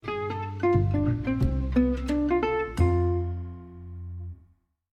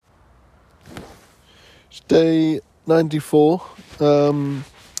day 94. I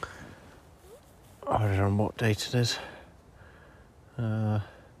don't know what date it is.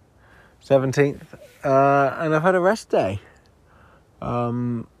 17th. And I've had a rest day, which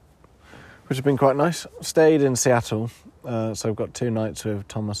has been quite nice. Stayed in Seattle, so I've got 2 nights with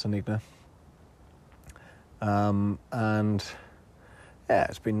Tomos and Igna. And yeah,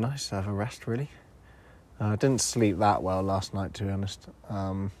 it's been nice to have a rest, really. I didn't sleep that well last night, to be honest.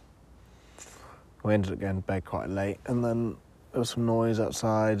 We ended up going to bed quite late, and then there was some noise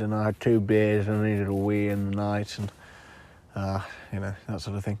outside, and I had 2 beers, and I needed a wee in the night, and that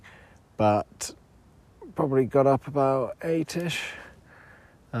sort of thing. But probably got up about 8ish,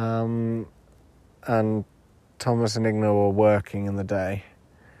 and Tomos and Igna were working in the day.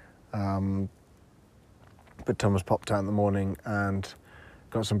 But Thomas popped out in the morning and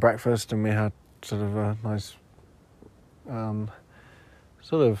got some breakfast, and we had sort of a nice,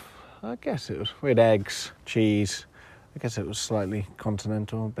 we had eggs, cheese. I guess it was slightly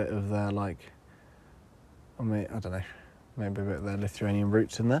continental, a bit of their, I don't know, maybe a bit of their Lithuanian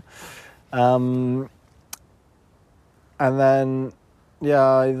roots in there. And then,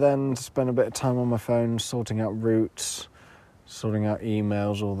 I then spent a bit of time on my phone sorting out routes, sorting out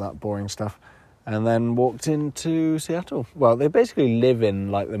emails, all that boring stuff. And then walked into Seattle. Well, they basically live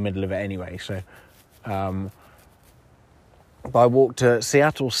in, the middle of it anyway, so... But I walked to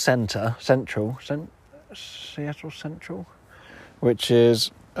Seattle Central, which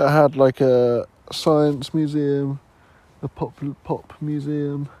had a science museum, a pop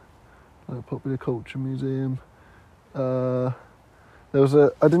museum, a popular culture museum. I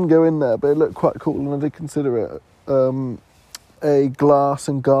didn't go in there, but it looked quite cool, and I did consider it a glass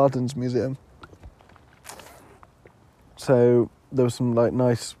and gardens museum. So there were some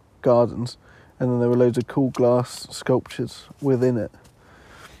nice gardens, and then there were loads of cool glass sculptures within it,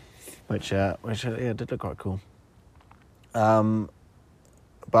 which did look quite cool. But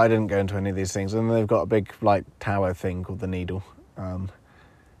I didn't go into any of these things. And then they've got a big tower thing called the Needle,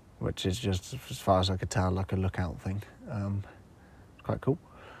 which is just, as far as I could tell, like a lookout thing. It's quite cool.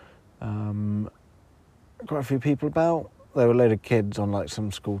 Quite a few people about. There were a load of kids on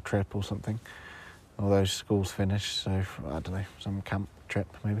some school trip or something. Although school's finished, so I don't know, some camp trip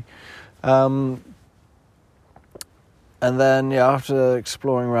maybe. And then, after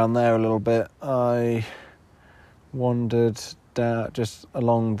exploring around there a little bit, I wandered down just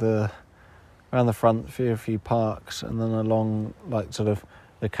around the front through a few parks, and then along the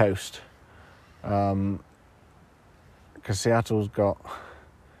coast. Because Seattle's got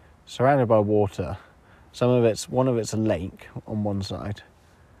surrounded by water. One of it's a lake on one side.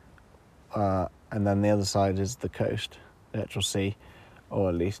 And then the other side is the coast, the actual sea, or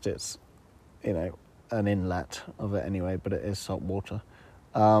at least it's, an inlet of it anyway, but it is salt water.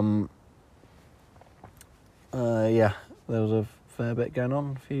 There was a fair bit going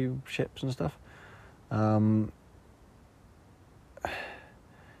on, a few ships and stuff.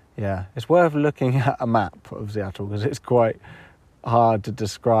 It's worth looking at a map of Seattle, because it's quite hard to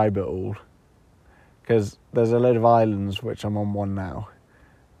describe it all. Because there's a load of islands, which I'm on one now,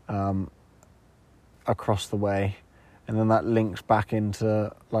 across the way, and then that links back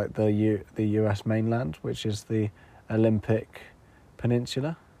into the US mainland, which is the Olympic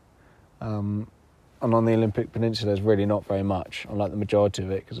Peninsula. And on the Olympic Peninsula, there's really not very much, unlike the majority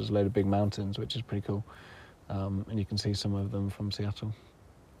of it, because there's a load of big mountains, which is pretty cool. And you can see some of them from Seattle.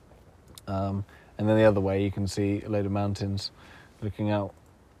 And then the other way, you can see a load of mountains looking out.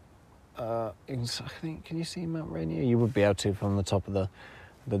 I think, can you see Mount Rainier? You would be able to from the top of the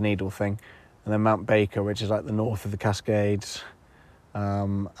Needle thing. And then Mount Baker, which is the north of the Cascades.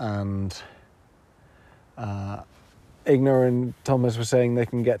 And Igna and Thomas were saying they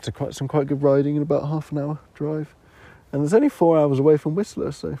can get to quite good riding in about half an hour drive. And there's only 4 hours away from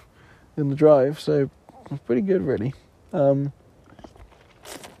Whistler, so in the drive, so it's pretty good, really.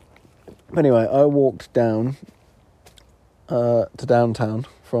 Anyway, I walked down to downtown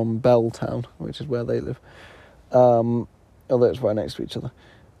from Belltown, which is where they live. Although it's right next to each other.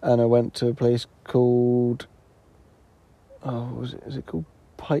 And I went to a place called... is it called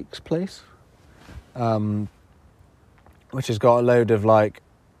Pike's Place? Which has got a load of,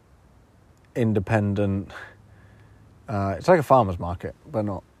 independent... it's like a farmer's market, but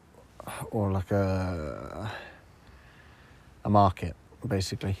not... Or a market,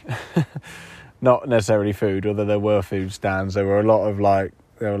 basically. Not necessarily food, although there were food stands. There were a lot of,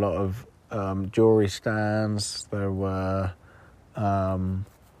 jewellery stands. There were...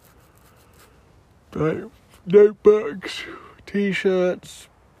 notebooks, T-shirts,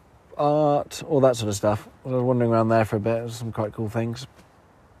 art, all that sort of stuff. I was wandering around there for a bit. There's some quite cool things.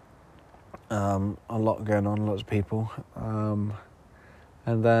 A lot going on, lots of people. And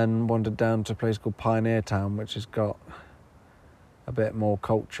then wandered down to a place called Pioneer Town, which has got a bit more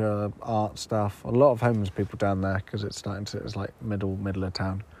culture, art stuff. A lot of homeless people down there because it's like middle of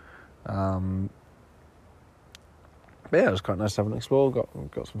town. But yeah, it was quite nice to have an explore.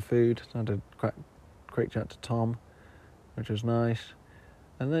 Got some food. I had a quite quick chat to Tom, which was nice.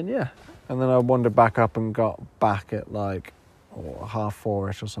 And then I wandered back up and got back at like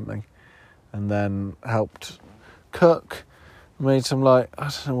 4:30 or something, and then helped cook. Made some I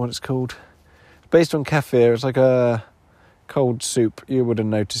don't know what it's called. It's based on kefir. It's like a cold soup. You would have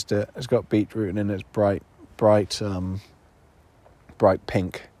noticed it. It's got beetroot in it. It's bright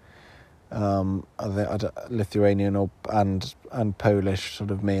pink. Lithuanian and Polish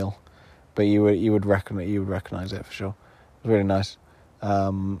sort of meal, but you would recognize it for sure. It was really nice.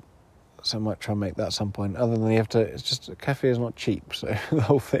 So I might try and make that at some point. Other than it's just kefir is not cheap, so the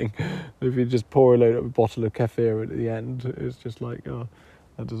whole thing. If you just pour a bottle of kefir at the end, it's just like, oh,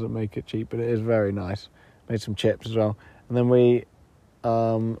 that doesn't make it cheap, but it is very nice. Made some chips as well, and then we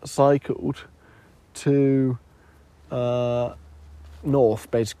cycled to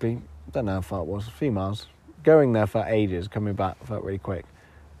north, basically. Don't know how far it was, a few miles. Going there for ages, coming back felt really quick,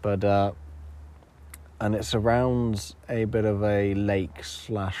 but and it surrounds a bit of a lake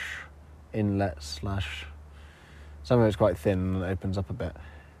 / inlet / some of it's quite thin and it opens up a bit,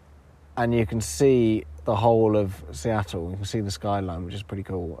 and you can see the whole of Seattle. You can see the skyline, which is pretty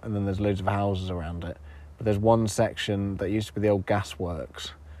cool, and then there's loads of houses around it, but there's one section that used to be the old gas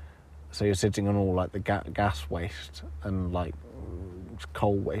works, so you're sitting on all like the gas waste and like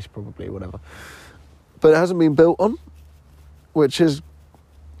coal waste probably, whatever, but it hasn't been built on, which is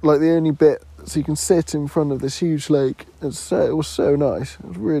like the only bit, so you can sit in front of this huge lake. It was so nice. It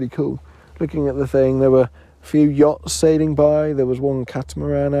was really cool. Looking at the thing, there were a few yachts sailing by. There was one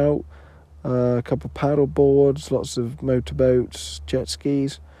catamaran out, a couple of paddle boards, lots of motorboats, jet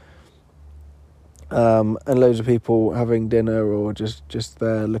skis, and loads of people having dinner or just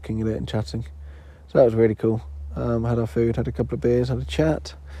there looking at it and chatting. So that was really cool. Had our food, had a couple of beers, had a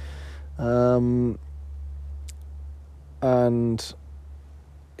chat, and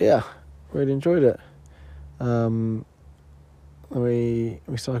yeah, really enjoyed it. We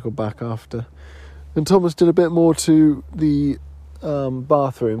cycled back after, and Thomas did a bit more to the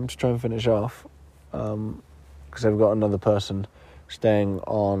bathroom to try and finish off, because they've got another person staying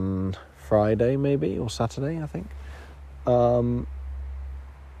on Friday maybe, or Saturday I think,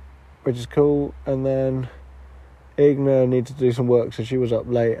 which is cool. And then Igna needed to do some work, so she was up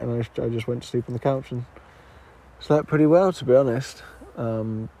late, and I just went to sleep on the couch and slept pretty well, to be honest.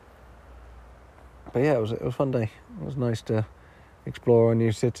 But yeah, it was a fun day. It was nice to explore a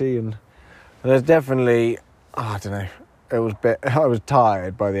new city, and there's definitely, I don't know, I was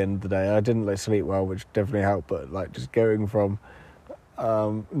tired by the end of the day. I didn't sleep well, which definitely helped, but like just going from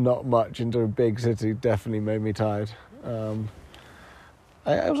not much into a big city definitely made me tired. It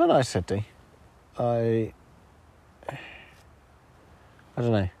was a nice city. I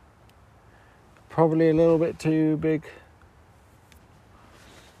don't know, probably a little bit too big,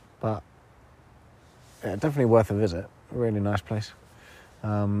 but yeah, definitely worth a visit. A really nice place.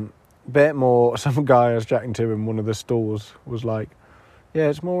 Bit more, some guy I was chatting to in one of the stores was like, yeah,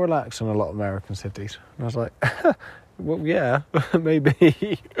 it's more relaxed than a lot of American cities. And I was like, well, yeah,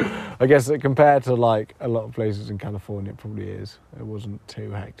 maybe. I guess that compared to like a lot of places in California, it probably is. It wasn't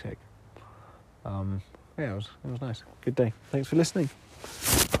too hectic. Yeah, it was nice. Good day. Thanks for listening.